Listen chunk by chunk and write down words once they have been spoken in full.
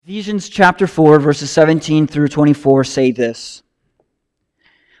Ephesians chapter 4, verses 17 through 24 say this.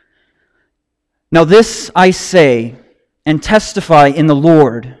 Now this I say and testify in the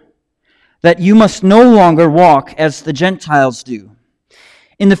Lord, that you must no longer walk as the Gentiles do,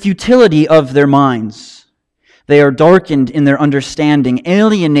 in the futility of their minds. They are darkened in their understanding,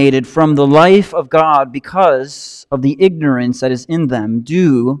 alienated from the life of God because of the ignorance that is in them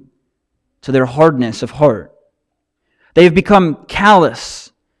due to their hardness of heart. They have become callous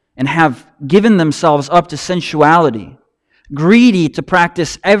and have given themselves up to sensuality, greedy to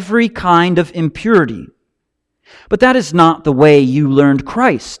practice every kind of impurity. But that is not the way you learned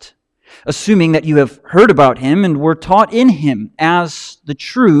Christ, assuming that you have heard about Him and were taught in Him, as the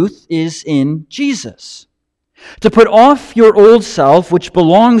truth is in Jesus. To put off your old self, which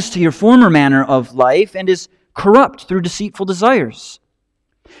belongs to your former manner of life and is corrupt through deceitful desires,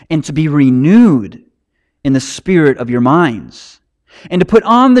 and to be renewed in the spirit of your minds, and to put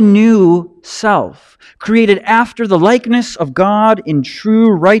on the new self, created after the likeness of God in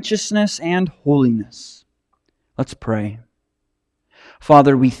true righteousness and holiness. Let's pray.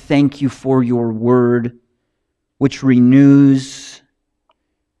 Father, we thank you for your word, which renews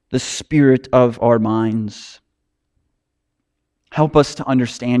the spirit of our minds. Help us to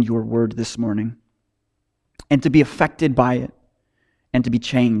understand your word this morning and to be affected by it and to be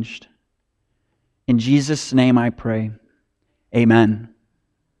changed. In Jesus' name I pray. Amen.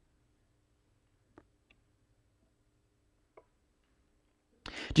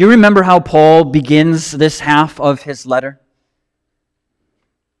 Do you remember how Paul begins this half of his letter?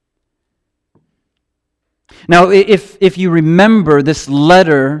 Now, if you remember, this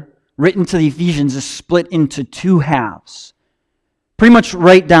letter written to the Ephesians is split into two halves, pretty much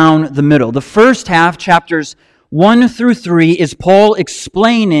right down the middle. The first half, chapters 1 through 3, is Paul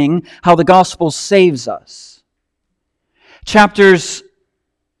explaining how the gospel saves us. Chapters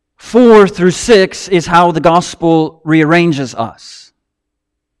 4 through 6 is how the gospel rearranges us.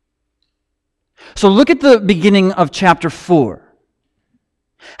 So look at the beginning of chapter 4.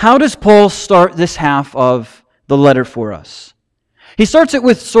 How does Paul start this half of the letter for us? He starts it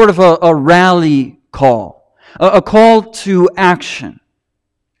with sort of a rally call, a call to action.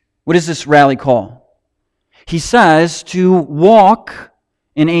 What is this rally call? He says to walk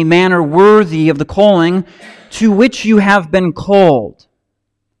in a manner worthy of the calling to which you have been called.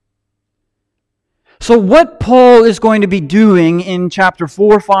 So what Paul is going to be doing in chapter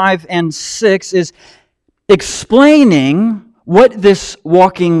 4, 5, and 6 is explaining what this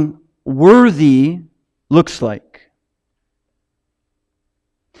walking worthy looks like.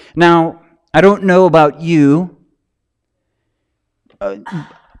 Now, I don't know about you,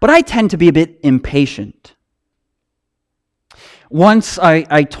 but I tend to be a bit impatient. Once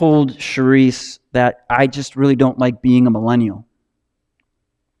I told Charisse that I just really don't like being a millennial.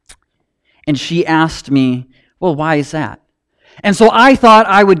 And she asked me, well, why is that? And so I thought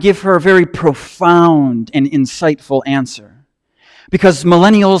I would give her a very profound and insightful answer. Because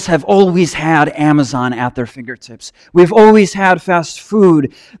millennials have always had Amazon at their fingertips. We've always had fast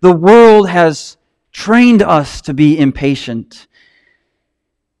food. The world has trained us to be impatient.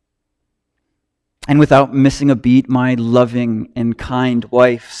 And without missing a beat, my loving and kind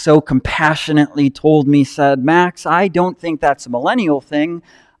wife so compassionately told me, said, Max, I don't think that's a millennial thing.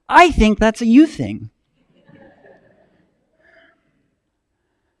 I think that's a you thing.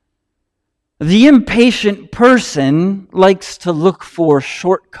 The impatient person likes to look for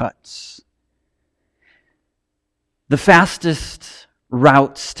shortcuts, the fastest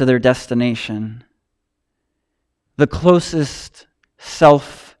routes to their destination, the closest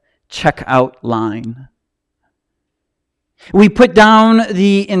self-checkout line. We put down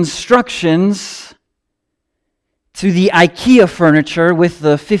the instructions to the IKEA furniture with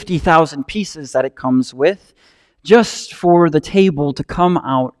the 50,000 pieces that it comes with, just for the table to come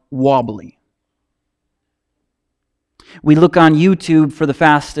out wobbly. We look on YouTube for the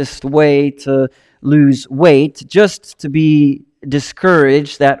fastest way to lose weight, just to be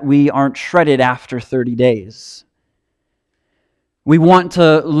discouraged that we aren't shredded after 30 days. We want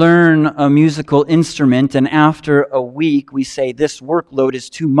to learn a musical instrument, and after a week we say, this workload is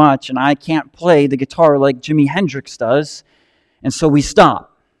too much and I can't play the guitar like Jimi Hendrix does, and so we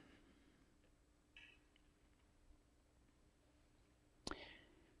stop.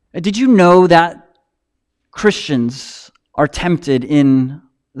 Did you know that Christians are tempted in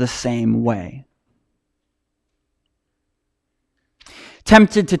the same way?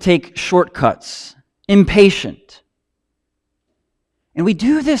 Tempted to take shortcuts, impatient. And we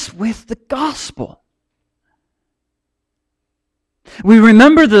do this with the gospel. We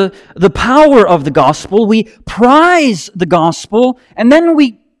remember the power of the gospel, we prize the gospel, and then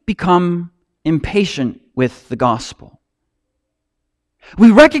we become impatient with the gospel.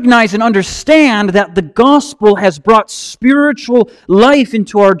 We recognize and understand that the gospel has brought spiritual life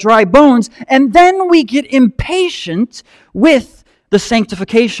into our dry bones, and then we get impatient with the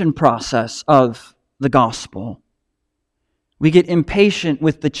sanctification process of the gospel. We get impatient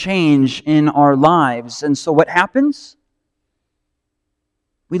with the change in our lives, and so what happens?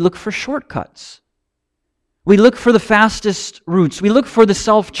 We look for shortcuts. We look for the fastest routes. We look for the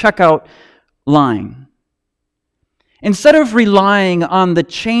self-checkout line. Instead of relying on the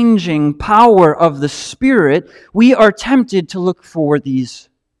changing power of the Spirit, we are tempted to look for these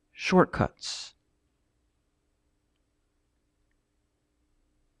shortcuts.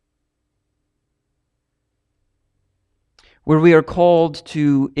 Where we are called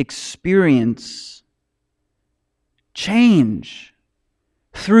to experience change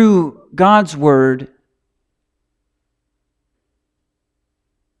through God's Word,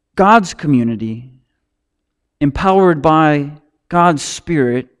 God's community, empowered by God's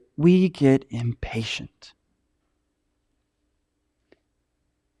Spirit, we get impatient.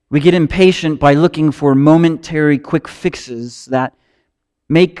 We get impatient by looking for momentary quick fixes that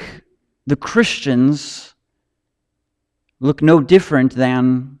make the Christians look no different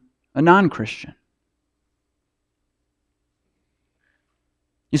than a non-Christian.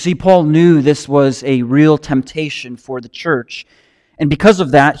 You see, Paul knew this was a real temptation for the church. And because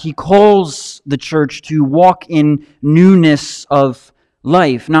of that, he calls the church to walk in newness of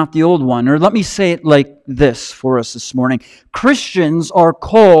life, not the old one. Or let me say it like this for us this morning. Christians are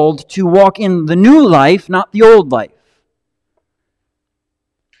called to walk in the new life, not the old life.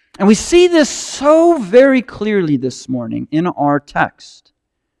 And we see this so very clearly this morning in our text.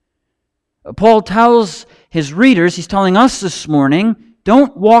 Paul tells his readers, he's telling us this morning,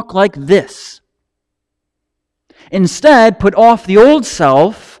 don't walk like this. Instead, put off the old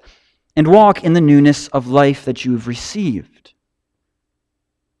self and walk in the newness of life that you have received.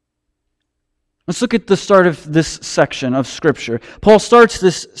 Let's look at the start of this section of Scripture. Paul starts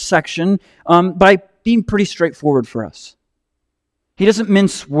this section by being pretty straightforward for us. He doesn't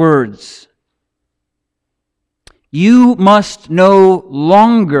mince words. You must no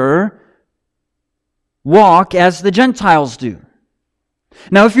longer walk as the Gentiles do.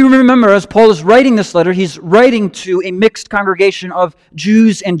 Now, if you remember, as Paul is writing this letter, he's writing to a mixed congregation of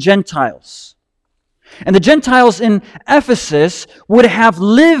Jews and Gentiles. And the Gentiles in Ephesus would have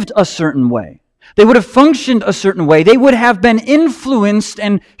lived a certain way. They would have functioned a certain way. They would have been influenced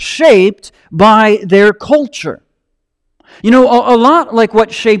and shaped by their culture. You know, a lot like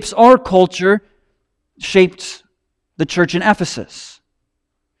what shapes our culture shaped the church in Ephesus.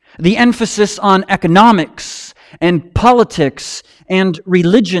 The emphasis on economics and politics and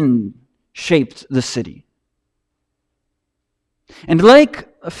religion shaped the city. And like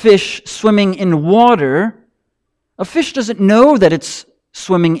a fish swimming in water, a fish doesn't know that it's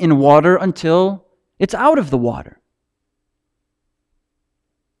swimming in water until it's out of the water.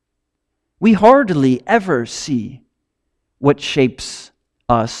 We hardly ever see what shapes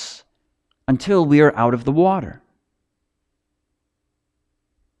us until we are out of the water.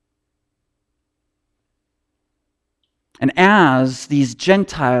 And as these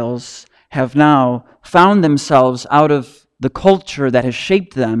Gentiles have now found themselves out of the culture that has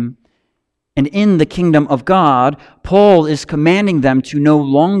shaped them and in the kingdom of God, Paul is commanding them to no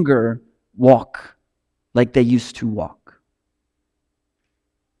longer walk like they used to walk.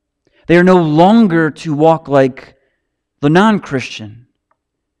 They are no longer to walk like the non-Christian.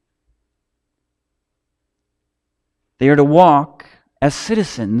 They are to walk as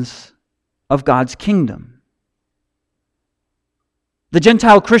citizens of God's kingdom. The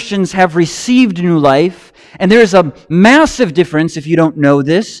Gentile Christians have received new life, and there is a massive difference, if you don't know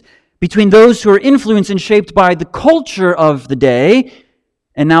this, between those who are influenced and shaped by the culture of the day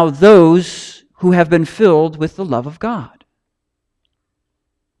and now those who have been filled with the love of God.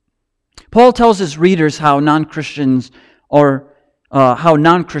 Paul tells his readers how non-Christians walk.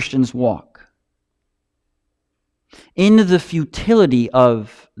 In the futility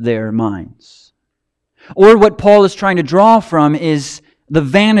of their minds. Or what Paul is trying to draw from is the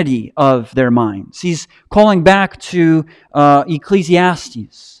vanity of their minds. He's calling back to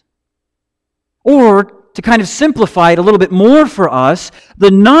Ecclesiastes. Or, to kind of simplify it a little bit more for us,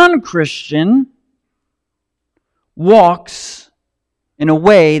 the non-Christian walks in a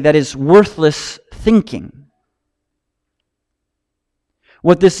way that is worthless thinking.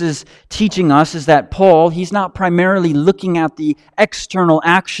 What this is teaching us is that Paul, he's not primarily looking at the external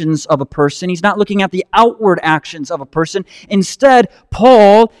actions of a person. He's not looking at the outward actions of a person. Instead,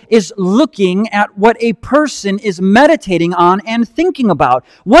 Paul is looking at what a person is meditating on and thinking about.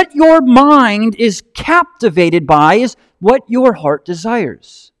 What your mind is captivated by is what your heart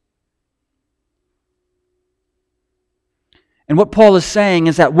desires. And what Paul is saying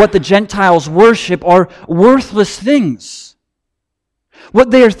is that what the Gentiles worship are worthless things.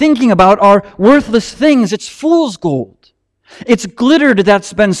 What they are thinking about are worthless things. It's fool's gold. It's glitter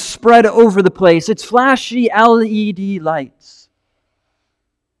that's been spread over the place. It's flashy LED lights.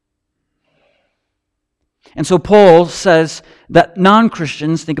 And so Paul says that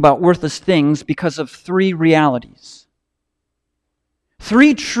non-Christians think about worthless things because of three realities.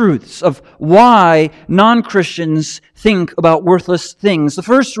 Three truths of why non-Christians think about worthless things. The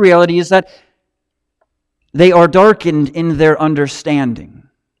first reality is that they are darkened in their understanding.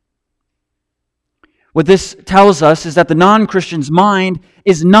 What this tells us is that the non-Christian's mind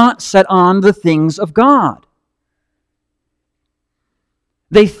is not set on the things of God.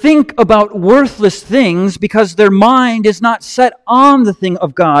 They think about worthless things because their mind is not set on the thing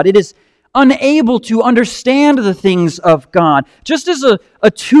of God. It is unable to understand the things of God. Just as a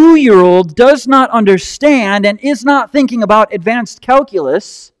 2-year-old does not understand and is not thinking about advanced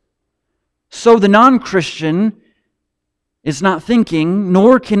calculus, so the non-Christian is not thinking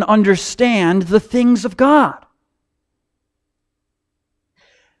nor can understand the things of God.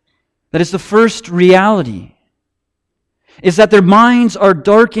 That is the first reality, is that their minds are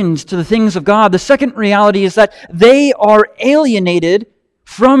darkened to the things of God. The second reality is that they are alienated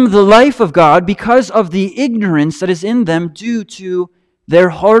from the life of God because of the ignorance that is in them due to their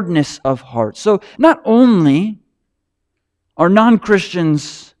hardness of heart. So not only are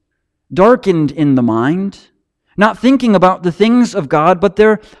non-Christians darkened in the mind, not thinking about the things of God, but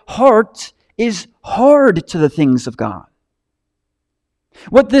their heart is hard to the things of God.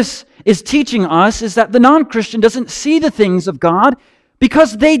 What this is teaching us is that the non-Christian doesn't see the things of God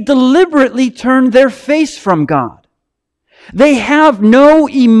because they deliberately turn their face from God. They have no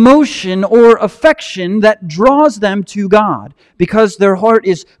emotion or affection that draws them to God because their heart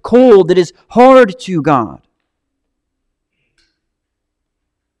is cold, it is hard to God.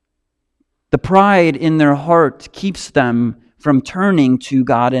 The pride in their heart keeps them from turning to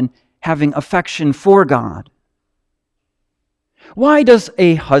God and having affection for God. Why does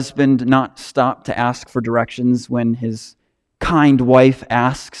a husband not stop to ask for directions when his kind wife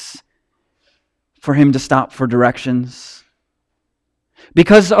asks for him to stop for directions?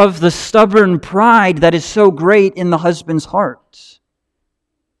 Because of the stubborn pride that is so great in the husband's heart.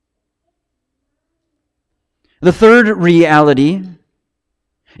 The third reality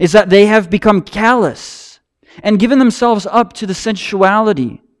is that they have become callous and given themselves up to the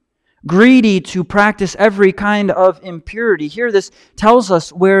sensuality, greedy to practice every kind of impurity. Here this tells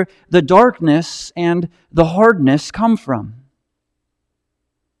us where the darkness and the hardness come from.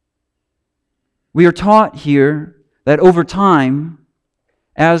 We are taught here that over time,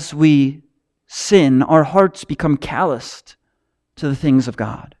 as we sin, our hearts become calloused to the things of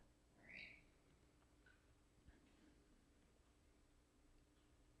God.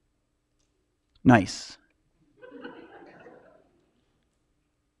 Nice.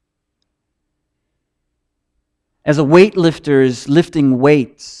 As a weightlifter is lifting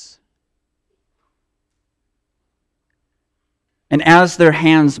weights, and as their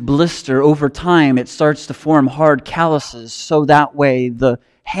hands blister over time, it starts to form hard calluses, so that way the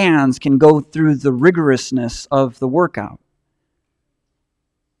hands can go through the rigorousness of the workout.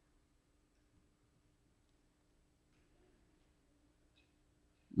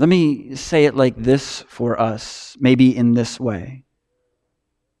 Let me say it like this for us, maybe in this way.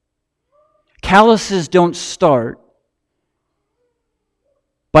 Calluses don't start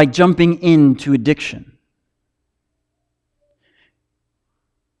by jumping into addiction.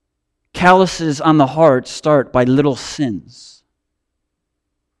 Calluses on the heart start by little sins.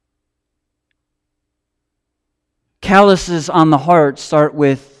 Calluses on the heart start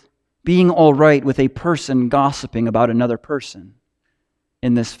with being all right with a person gossiping about another person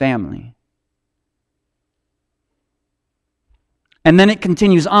in this family. And then it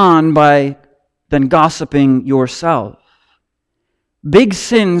continues on by then gossiping yourself. Big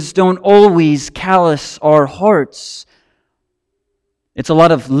sins don't always callous our hearts. It's a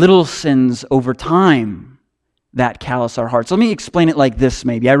lot of little sins over time that callous our hearts. Let me explain it like this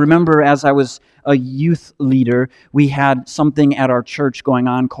maybe. I remember as I was a youth leader, we had something at our church going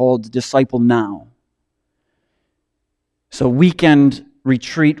on called Disciple Now. So weekend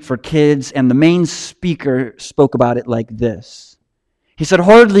retreat for kids, and the main speaker spoke about it like this. He said,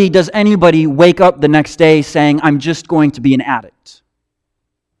 hardly does anybody wake up the next day saying, I'm just going to be an addict.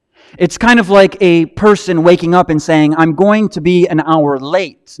 It's kind of like a person waking up and saying, I'm going to be an hour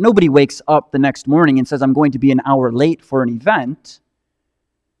late. Nobody wakes up the next morning and says, I'm going to be an hour late for an event.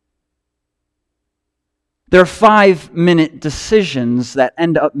 There are 5-minute decisions that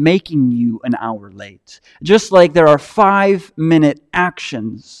end up making you an hour late. Just like there are 5-minute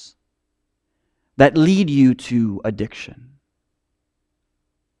actions that lead you to addiction.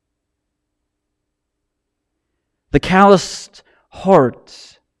 The calloused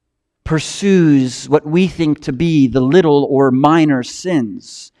heart pursues what we think to be the little or minor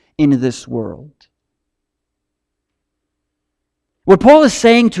sins in this world. What Paul is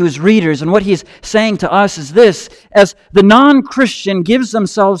saying to his readers and what he is saying to us is this: as the non-Christian gives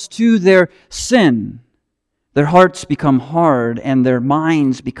themselves to their sin, their hearts become hard and their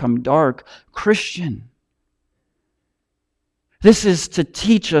minds become dark. Christian, this is to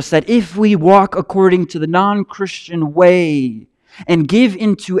teach us that if we walk according to the non-Christian way and give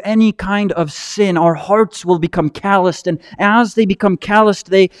into any kind of sin, our hearts will become calloused. And as they become calloused,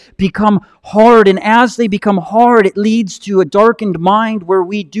 they become hard. And as they become hard, it leads to a darkened mind where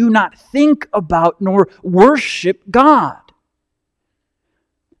we do not think about nor worship God.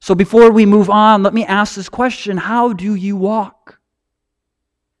 So before we move on, let me ask this question: how do you walk?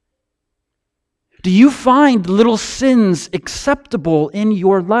 Do you find little sins acceptable in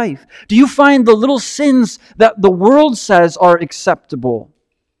your life? Do you find the little sins that the world says are acceptable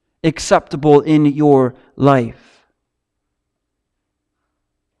in your life?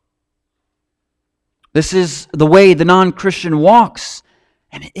 This is the way the non-Christian walks,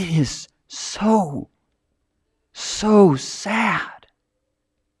 and it is so sad.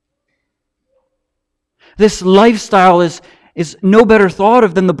 This lifestyle is no better thought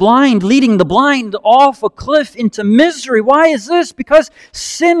of than the blind, leading the blind off a cliff into misery. Why is this? Because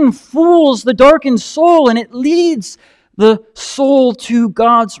sin fools the darkened soul and it leads the soul to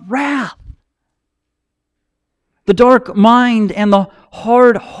God's wrath. The dark mind and the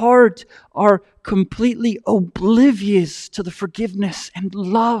hard heart are completely oblivious to the forgiveness and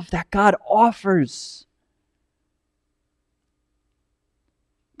love that God offers.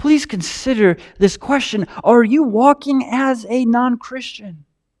 Please consider this question: are you walking as a non-Christian?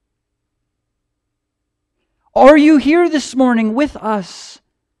 Are you here this morning with us,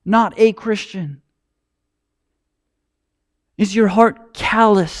 not a Christian? Is your heart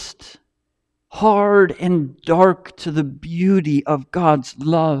calloused, hard and dark to the beauty of God's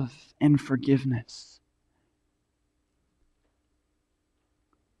love and forgiveness?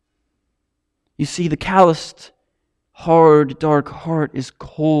 You see, the calloused, hard, dark heart is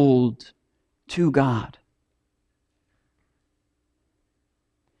cold to God.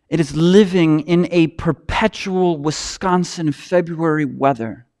 It is living in a perpetual Wisconsin February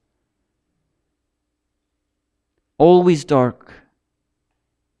weather. Always dark,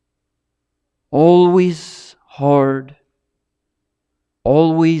 always hard,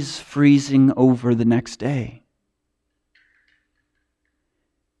 always freezing over the next day.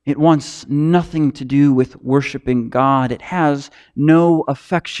 It wants nothing to do with worshiping God. It has no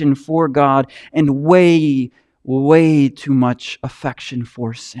affection for God and way too much affection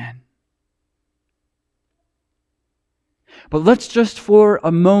for sin. But let's just for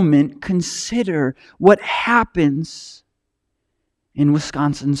a moment consider what happens in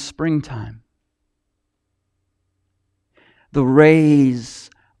Wisconsin's springtime. The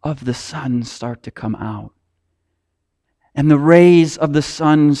rays of the sun start to come out. And the rays of the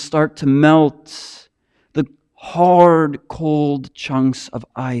sun start to melt the hard, cold chunks of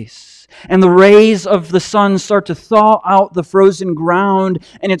ice. And the rays of the sun start to thaw out the frozen ground,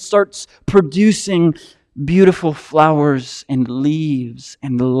 and it starts producing beautiful flowers and leaves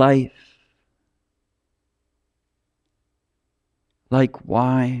and life.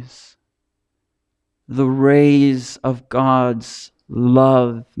 Likewise, the rays of God's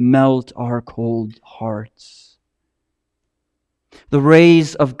love melt our cold hearts. The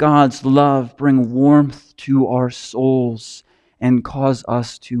rays of God's love bring warmth to our souls and cause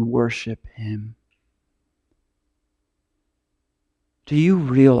us to worship Him. Do you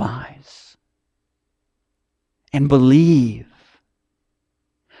realize and believe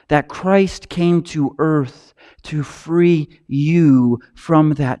that Christ came to earth to free you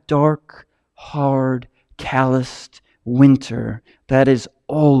from that dark, hard, calloused winter that is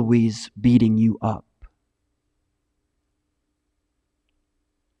always beating you up?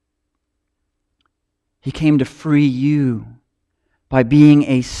 He came to free you by being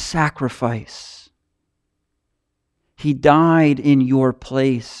a sacrifice. He died in your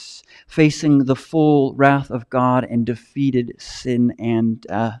place, facing the full wrath of God and defeated sin and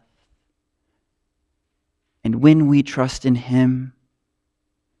death. And when we trust in Him,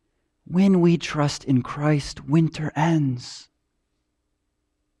 when we trust in Christ, winter ends.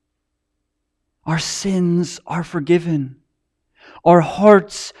 Our sins are forgiven. Our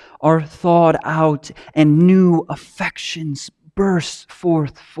hearts are thawed out, and new affections burst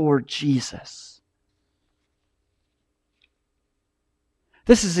forth for Jesus.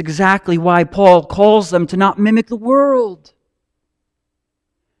 This is exactly why Paul calls them to not mimic the world.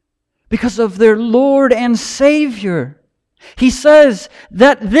 Because of their Lord and Savior. He says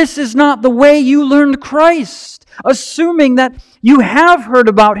that this is not the way you learned Christ, assuming that you have heard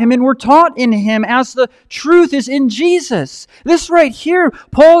about Him and were taught in Him as the truth is in Jesus. This right here,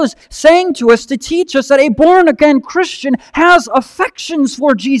 Paul is saying to us to teach us that a born-again Christian has affections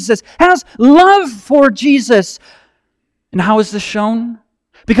for Jesus, has love for Jesus. And how is this shown?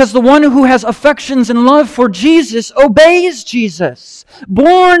 Because the one who has affections and love for Jesus obeys Jesus.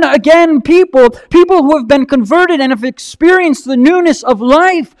 Born again people who have been converted and have experienced the newness of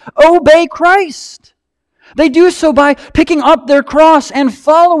life, obey Christ. They do so by picking up their cross and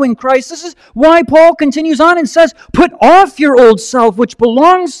following Christ. This is why Paul continues on and says, put off your old self, which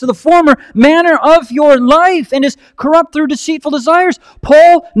belongs to the former manner of your life and is corrupt through deceitful desires.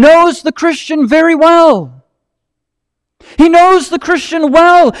 Paul knows the Christian very well. He knows the Christian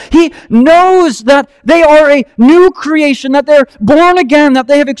well. He knows that they are a new creation, that they're born again, that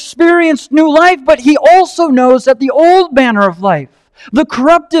they have experienced new life, but he also knows that the old manner of life, the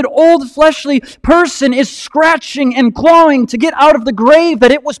corrupted old fleshly person, is scratching and clawing to get out of the grave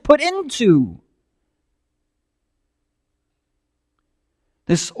that it was put into.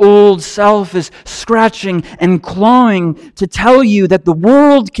 This old self is scratching and clawing to tell you that the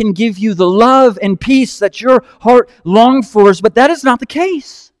world can give you the love and peace that your heart longs for, but that is not the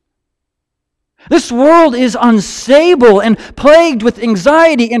case. This world is unstable and plagued with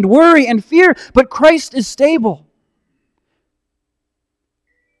anxiety and worry and fear, but Christ is stable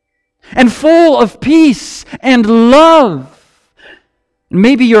and full of peace and love.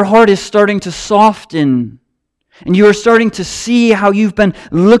 Maybe your heart is starting to soften, and you are starting to see how you've been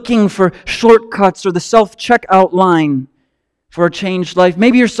looking for shortcuts or the self-checkout line for a changed life.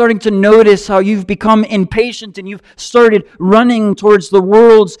 Maybe you're starting to notice how you've become impatient and you've started running towards the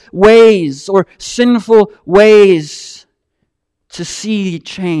world's ways or sinful ways to see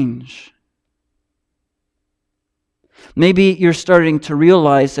change. Maybe you're starting to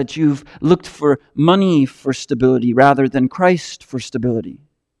realize that you've looked for money for stability rather than Christ for stability.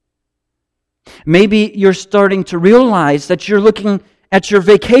 Maybe you're starting to realize that you're looking at your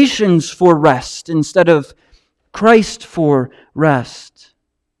vacations for rest instead of Christ for rest.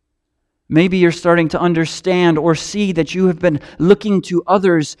 Maybe you're starting to understand or see that you have been looking to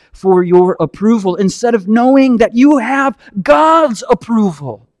others for your approval instead of knowing that you have God's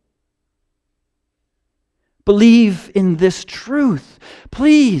approval. Believe in this truth,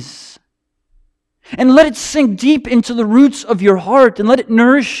 please. And let it sink deep into the roots of your heart and let it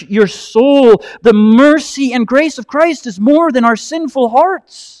nourish your soul. The mercy and grace of Christ is more than our sinful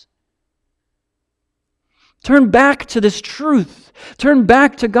hearts. Turn back to this truth. Turn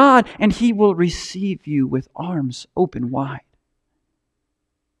back to God, and He will receive you with arms open wide.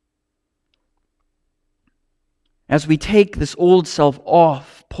 As we take this old self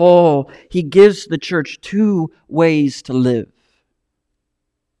off, Paul, he gives the church two ways to live.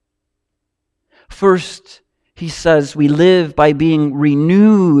 First, he says, we live by being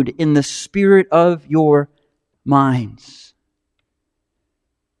renewed in the spirit of your minds.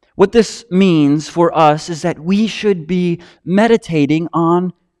 What this means for us is that we should be meditating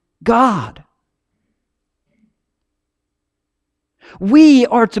on God. We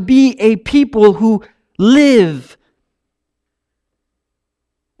are to be a people who live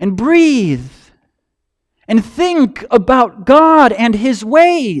and breathe and think about God and His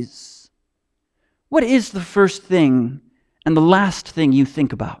ways. What is the first thing and the last thing you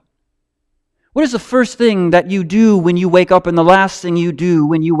think about? What is the first thing that you do when you wake up and the last thing you do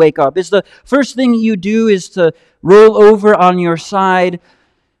when you wake up? Is the first thing you do is to roll over on your side,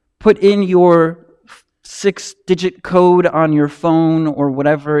 put in your 6-digit code on your phone or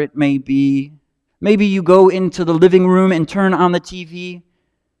whatever it may be? Maybe you go into the living room and turn on the TV.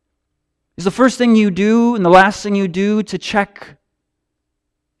 Is the first thing you do and the last thing you do to check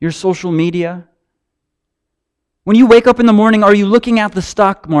your social media? When you wake up in the morning, are you looking at the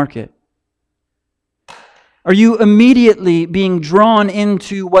stock market? Are you immediately being drawn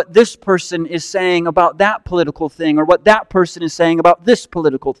into what this person is saying about that political thing or what that person is saying about this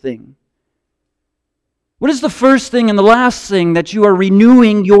political thing? What is the first thing and the last thing that you are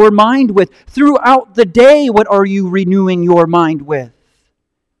renewing your mind with? Throughout the day, what are you renewing your mind with?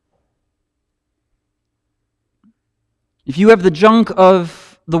 If you have the junk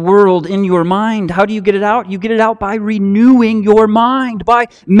of the world in your mind, how do you get it out? You get it out by renewing your mind, by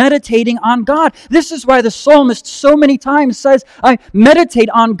meditating on God. This is why the psalmist so many times says, I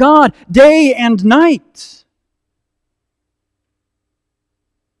meditate on God day and night.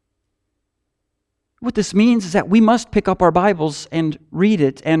 What this means is that we must pick up our Bibles and read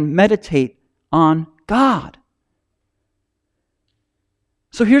it and meditate on God.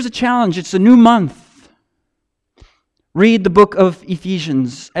 So here's a challenge. It's a new month. Read the book of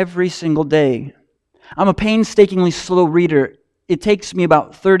Ephesians every single day. I'm a painstakingly slow reader. It takes me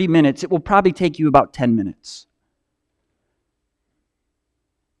about 30 minutes. It will probably take you about 10 minutes.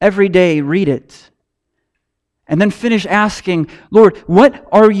 Every day, read it. And then finish asking, Lord, what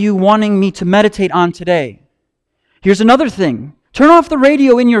are you wanting me to meditate on today? Here's another thing. Turn off the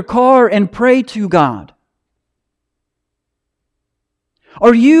radio in your car and pray to God.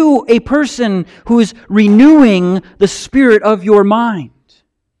 Are you a person who is renewing the spirit of your mind?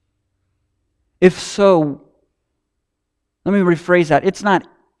 If so, let me rephrase that. It's not,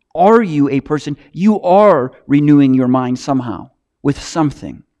 are you a person? You are renewing your mind somehow with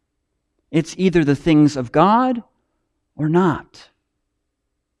something. It's either the things of God or not.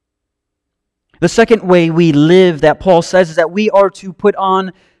 The second way we live that Paul says is that we are to put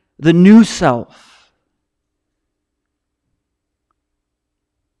on the new self.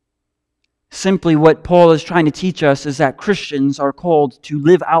 Simply what Paul is trying to teach us is that Christians are called to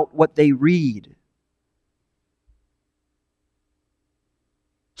live out what they read.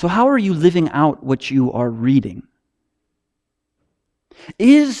 So how are you living out what you are reading?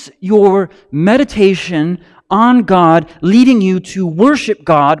 Is your meditation on God leading you to worship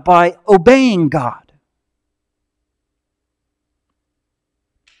God by obeying God?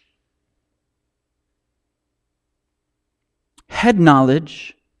 Head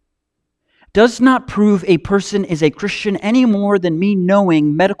knowledge does not prove a person is a Christian any more than me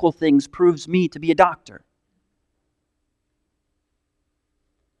knowing medical things proves me to be a doctor.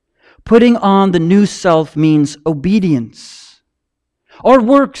 Putting on the new self means obedience. Our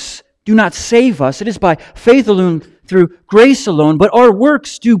works do not save us. It is by faith alone, through grace alone, but our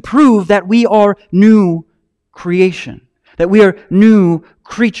works do prove that we are new creation, that we are new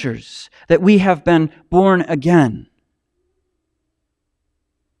creatures, that we have been born again.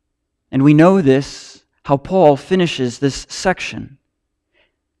 And we know this, how Paul finishes this section.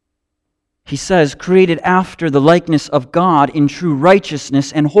 He says, created after the likeness of God in true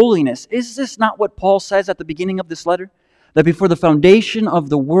righteousness and holiness. Is this not what Paul says at the beginning of this letter? That before the foundation of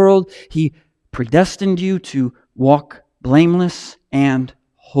the world, He predestined you to walk blameless and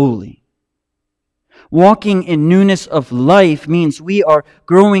holy. Walking in newness of life means we are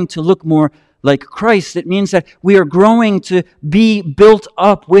growing to look more like Christ. It means that we are growing to be built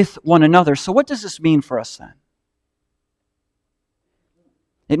up with one another. So what does this mean for us then?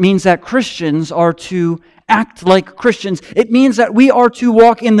 It means that Christians are to act like Christians. It means that we are to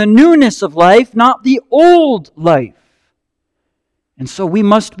walk in the newness of life, not the old life. And so we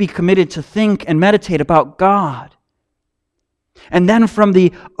must be committed to think and meditate about God. And then from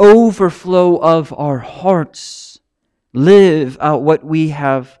the overflow of our hearts, live out what we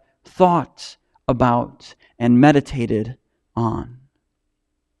have thought about and meditated on.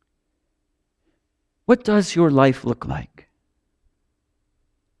 What does your life look like?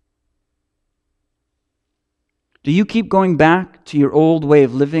 Do you keep going back to your old way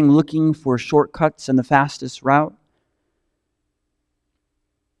of living, looking for shortcuts and the fastest route?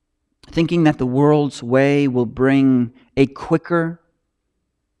 Thinking that the world's way will bring a quicker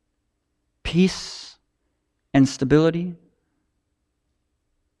peace and stability?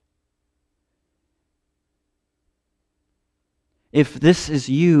 If this is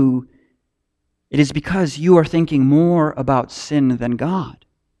you, it is because you are thinking more about sin than God.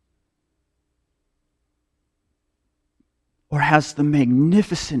 Or has the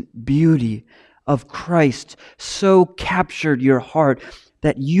magnificent beauty of Christ so captured your heart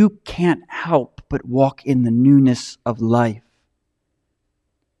that you can't help but walk in the newness of life?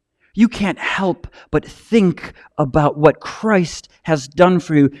 You can't help but think about what Christ has done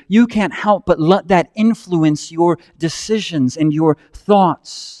for you. You can't help but let that influence your decisions and your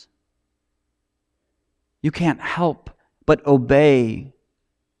thoughts. You can't help but obey.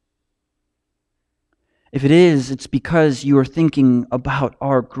 If it is, it's because you are thinking about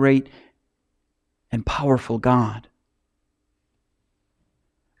our great and powerful God.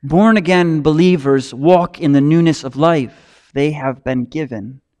 Born-again believers walk in the newness of life they have been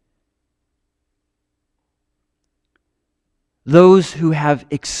given. those who have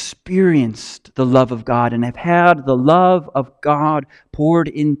experienced the love of God and have had the love of God poured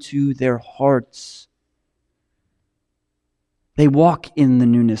into their hearts, they walk in the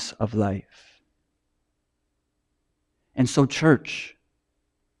newness of life. And so, church,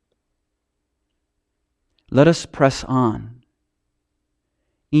 let us press on,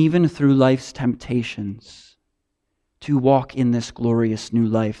 even through life's temptations, to walk in this glorious new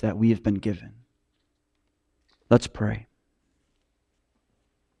life that we have been given. Let's pray.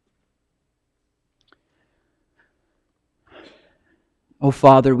 Oh,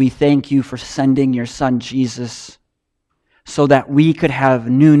 Father, we thank you for sending your Son, Jesus, so that we could have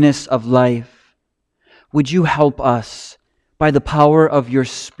newness of life. Would you help us, by the power of your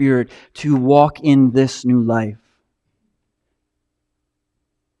Spirit, to walk in this new life?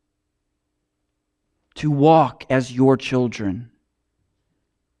 To walk as your children,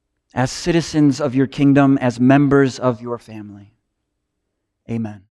 as citizens of your kingdom, as members of your family. Amen.